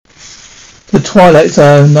The Twilight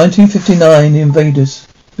Zone, 1959, The Invaders.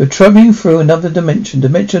 You're travelling through another dimension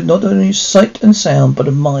not only of sight and sound, but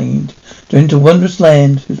of mind. You're into a wondrous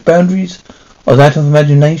land whose boundaries are that of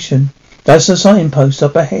imagination. That's the signpost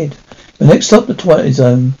up ahead. The next stop, the Twilight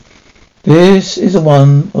Zone. This is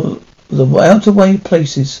one of the out-of-way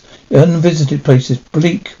places, the unvisited places,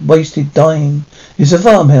 bleak, wasted, dying. It's a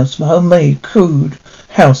farmhouse, a homemade, crude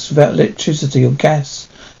house without electricity or gas.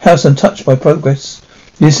 House untouched by progress.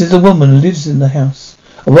 This is a woman who lives in the house.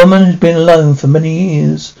 A woman who's been alone for many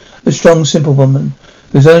years. A strong, simple woman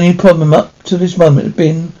whose only problem up to this moment has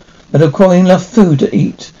been that of acquiring enough food to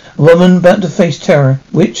eat. A woman about to face terror,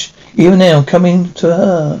 which, even now, coming to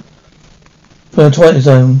her from the Twilight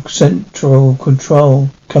Zone, Central Control.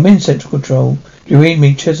 Come in, Central Control. Do you read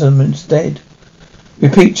me? Chisholm is dead.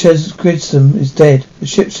 Repeat, Chisholm is dead. The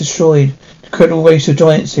ship's destroyed. The incredible race of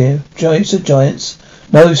giants here. Giants of giants.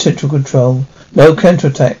 No Central Control. No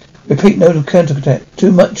counterattack. Repeat, no counterattack.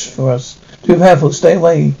 Too much for us. Too powerful. Stay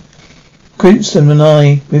away. Crimson and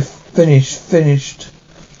I, we're finished.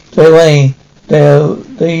 Stay away.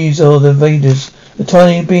 These are the Invaders. The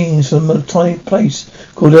tiny beings from a tiny place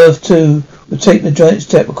called Earth 2 will take the giant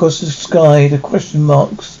step across the sky. The question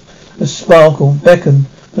marks, the sparkle, beckon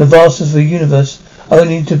from the vastness of the universe,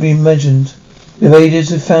 only to be imagined. The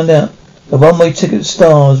Invaders have found out the one-way ticket to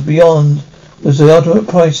stars beyond was the ultimate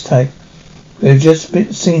price tag. We've just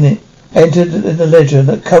seen it. Entered in the ledger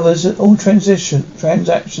that covers all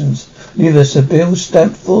transactions. Leave us a bill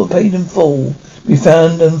stamped full, paid in full. Be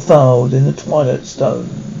found and filed in the Twilight Zone.